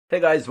Hey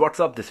guys, what's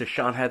up? This is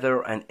Shan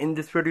Heather, and in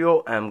this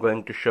video I'm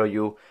going to show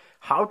you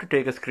how to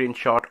take a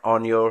screenshot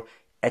on your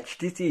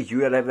HTC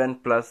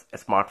U11 Plus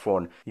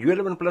smartphone.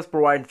 U11 Plus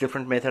provides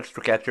different methods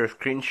to capture a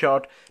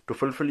screenshot to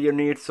fulfill your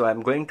needs, so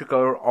I'm going to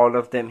cover all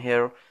of them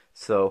here.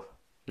 So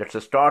let's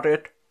just start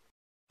it.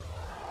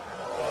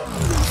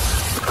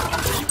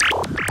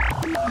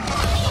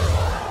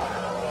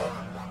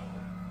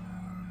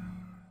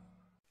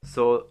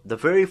 So the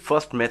very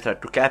first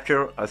method to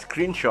capture a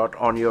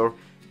screenshot on your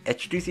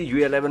HTC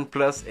U11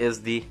 Plus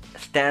is the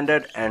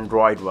standard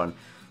Android one.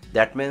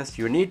 That means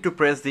you need to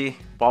press the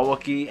power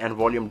key and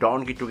volume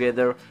down key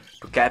together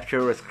to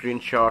capture a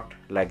screenshot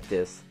like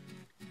this.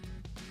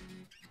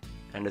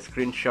 And the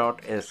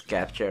screenshot is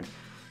captured.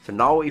 So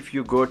now if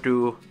you go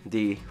to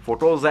the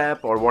Photos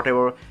app or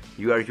whatever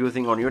you are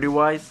using on your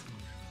device,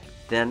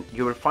 then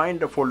you will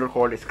find a folder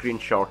called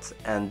Screenshots,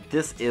 and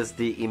this is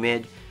the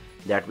image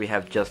that we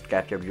have just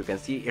captured. You can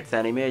see it's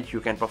an image. You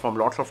can perform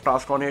lots of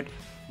tasks on it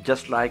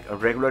just like a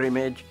regular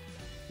image.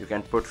 You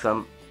can put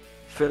some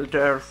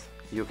filters,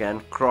 you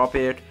can crop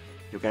it,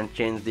 you can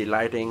change the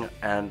lighting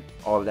and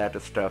all that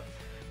stuff.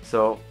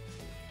 So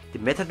the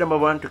method number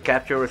one to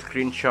capture a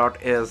screenshot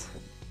is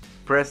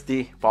press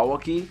the power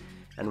key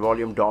and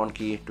volume down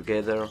key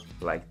together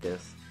like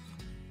this.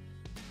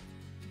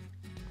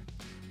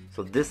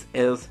 So this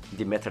is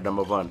the method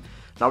number one.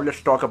 Now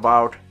let's talk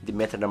about the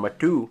method number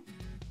two.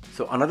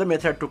 So another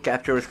method to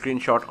capture a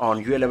screenshot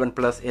on U11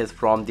 Plus is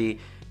from the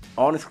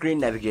on-screen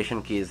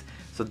navigation keys.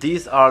 So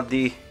these are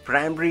the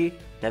primary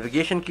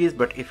navigation keys,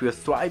 but if you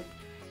swipe,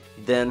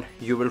 then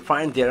you will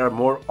find there are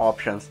more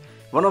options.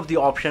 One of the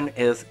option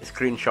is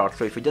screenshot.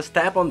 So if you just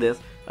tap on this,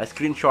 a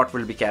screenshot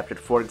will be captured.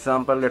 For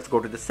example, let's go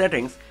to the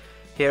settings.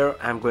 Here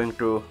I'm going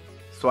to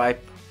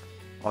swipe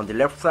on the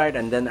left side,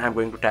 and then I'm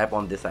going to tap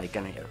on this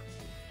icon here,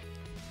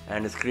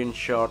 and a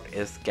screenshot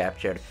is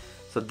captured.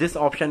 So this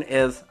option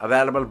is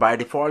available by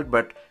default,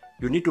 but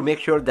you need to make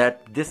sure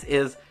that this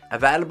is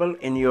available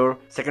in your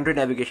secondary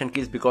navigation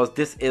keys, because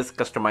this is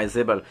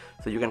customizable.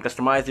 So you can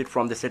customize it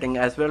from the setting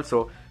as well.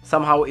 So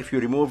somehow if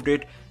you removed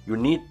it, you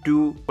need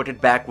to put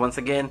it back once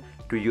again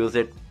to use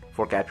it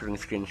for capturing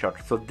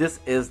screenshots. So this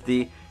is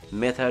the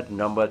method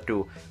number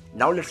two.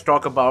 Now let's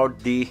talk about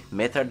the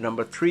method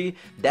number three.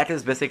 That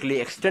is basically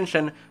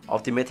extension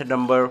of the method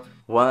number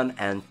one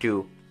and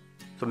two.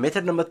 So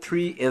method number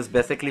three is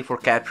basically for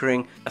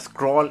capturing a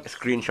scroll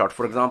screenshot.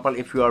 For example,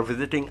 if you are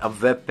visiting a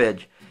web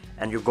page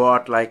and you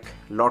got like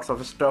lots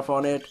of stuff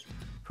on it,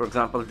 for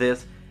example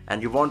this,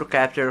 and you want to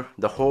capture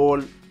the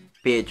whole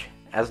page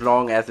as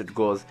long as it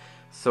goes.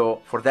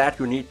 So for that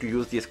you need to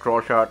use the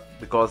scroll shot,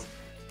 because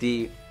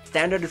the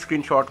standard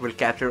screenshot will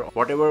capture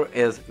whatever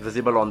is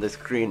visible on the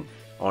screen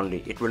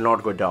only. It will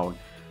not go down.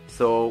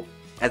 So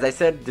as I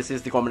said, this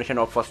is the combination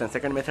of first and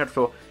second method.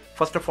 So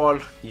first of all,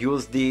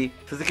 use the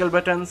physical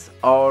buttons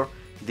or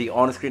the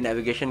on-screen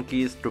navigation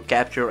keys to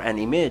capture an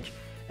image,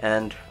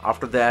 and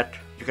after that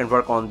you can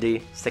work on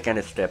the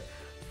second step.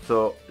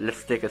 So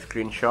let's take a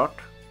screenshot,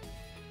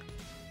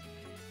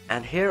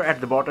 and here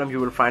at the bottom you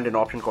will find an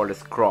option called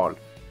scroll.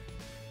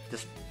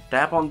 Just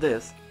tap on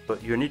this. So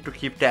you need to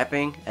keep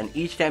tapping, and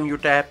each time you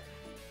tap,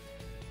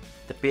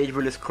 the page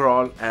will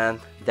scroll and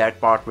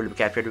that part will be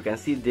captured. You can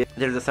see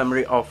there is a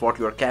summary of what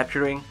you are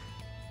capturing.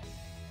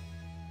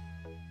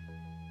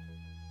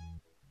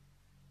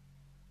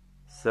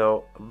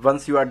 So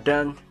once you are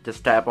done,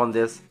 just tap on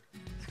this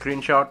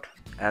screenshot,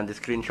 and the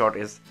screenshot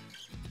is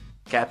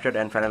captured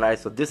and finalized.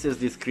 So this is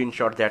the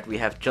screenshot that we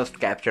have just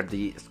captured,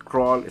 the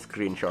scroll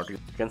screenshot. You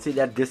can see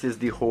that this is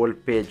the whole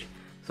page.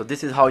 So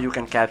this is how you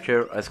can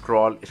capture a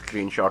scroll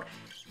screenshot.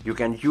 You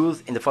can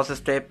use in the first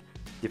step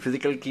the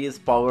physical keys,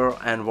 power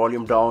and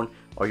volume down,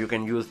 or you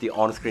can use the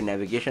on-screen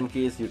navigation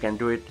keys. You can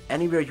do it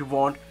anywhere you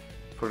want.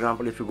 For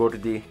example, if you go to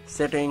the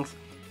settings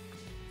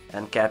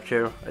and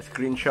capture a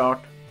screenshot,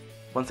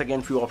 once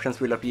again few options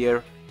will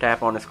appear.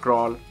 Tap on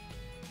scroll,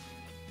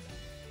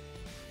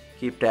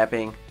 keep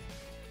tapping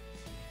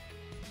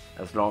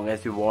as long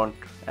as you want,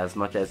 as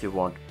much as you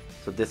want.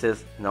 So this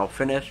is now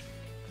finished.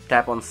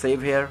 Tap on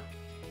save here,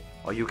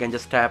 or you can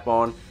just tap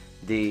on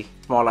the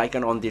small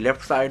icon on the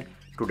left side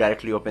to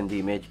directly open the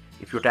image.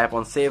 If you tap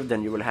on save,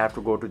 then you will have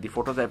to go to the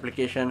Photos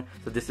application.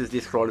 So this is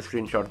the scroll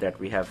screenshot that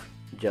we have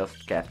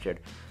just captured.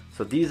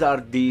 So these are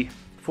the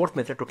fourth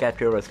method to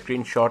capture a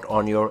screenshot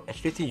on your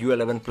HTC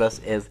U11 Plus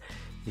is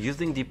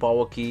using the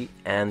power key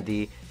and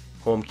the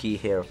home key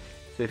here.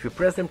 So if you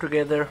press them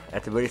together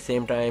at the very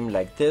same time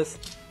like this,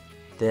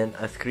 then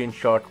a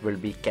screenshot will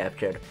be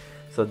captured.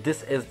 So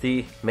this is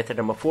the method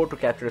number four to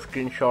capture a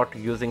screenshot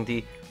using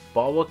the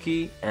power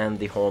key and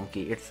the home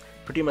key. It's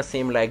pretty much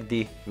same like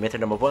the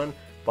method number one,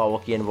 power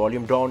key and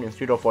volume down.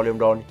 Instead of volume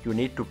down, you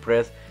need to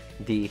press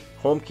the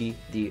home key,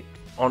 the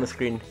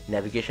on-screen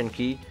navigation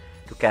key,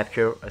 to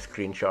capture a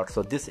screenshot.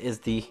 So this is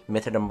the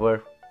method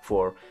number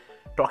four.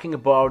 Talking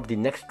about the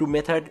next two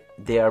methods,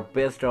 they are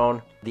based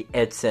on the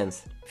Edge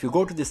Sense. If you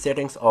go to the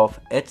settings of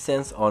Edge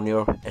Sense on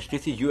your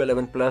HTC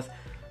U11 Plus,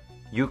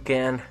 you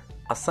can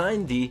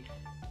assign the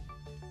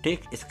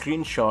take a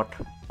screenshot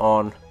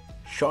on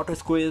short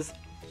squeeze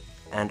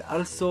and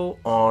also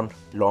on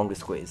long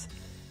squeeze.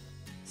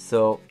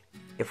 So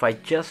if I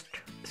just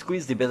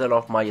squeeze the bezel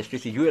of my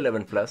HTC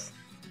U11 Plus,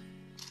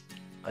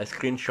 a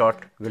screenshot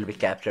will be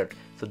captured.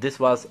 So this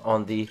was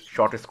on the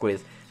short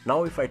squeeze.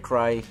 Now if I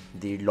try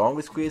the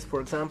long squeeze,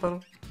 for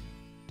example,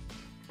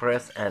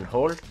 press and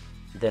hold,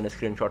 then a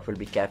screenshot will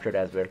be captured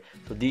as well.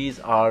 So these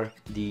are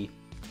the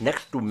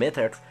next two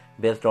methods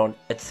based on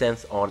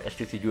HSense on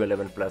HTC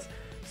U11 Plus.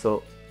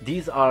 So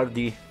these are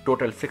the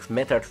total 6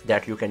 methods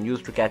that you can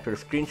use to capture a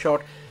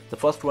screenshot. The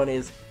first one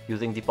is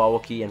using the power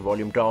key and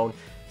volume down.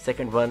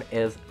 Second one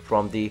is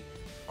from the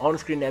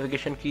on-screen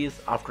navigation keys.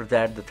 After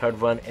that, the third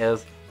one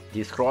is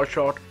the scroll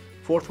shot.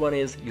 Fourth one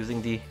is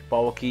using the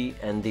power key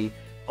and the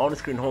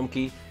on-screen home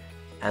key.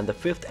 And the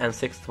fifth and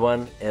sixth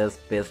one is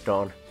based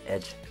on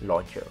Edge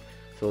launcher.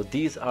 So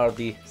these are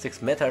the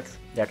 6 methods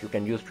that you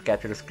can use to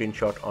capture a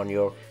screenshot on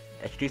your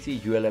HTC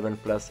U11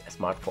 Plus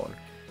smartphone.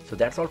 So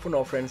that's all for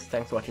now, friends.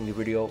 Thanks for watching the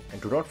video,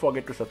 and do not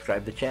forget to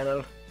subscribe the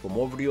channel for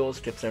more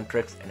videos, tips and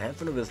tricks and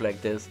hands-on videos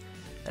like this.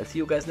 I'll see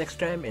you guys next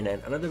time in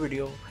another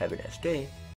video. Have a nice day.